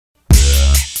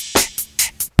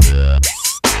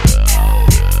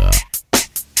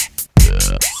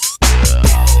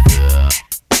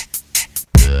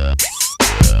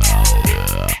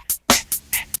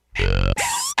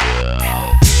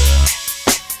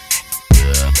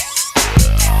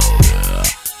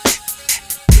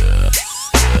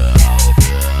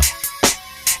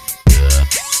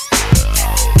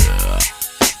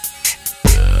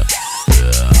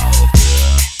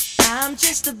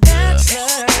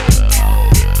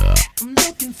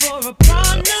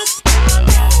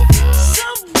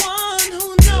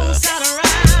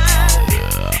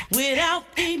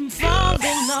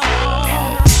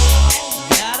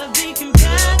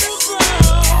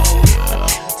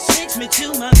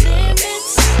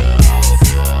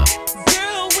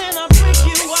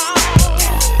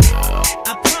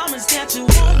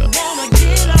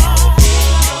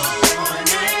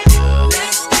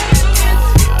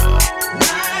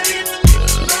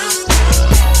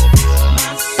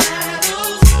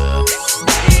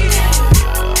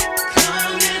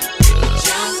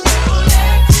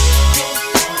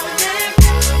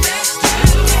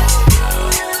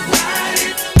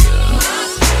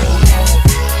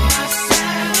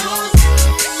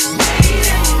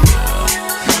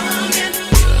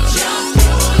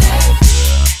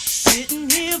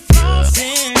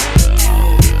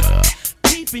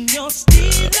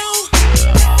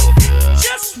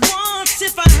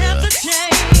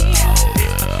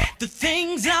the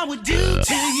things I would do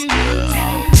to you.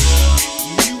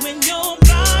 You and your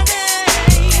body,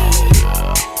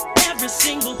 every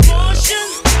single portion,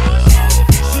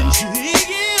 sensually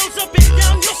yields up and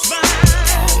down your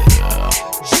spine.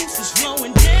 Juices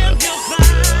flowing down your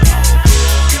spine.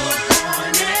 You're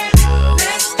on it,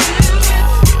 let's do it.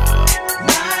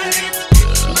 Ride it,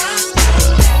 my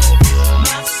soul,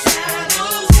 my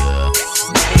saddle's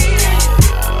waiting,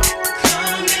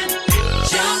 coming,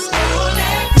 just on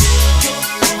it. You're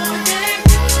on it,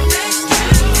 let's do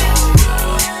it.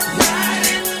 Ride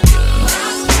it, my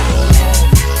soul,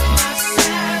 my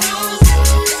saddle's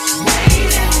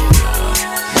waiting,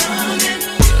 coming,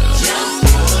 just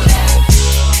on it.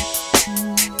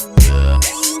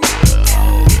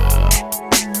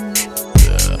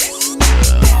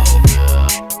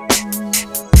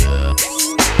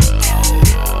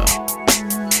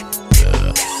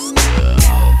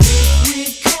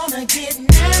 We're gonna get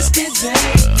nasty, baby.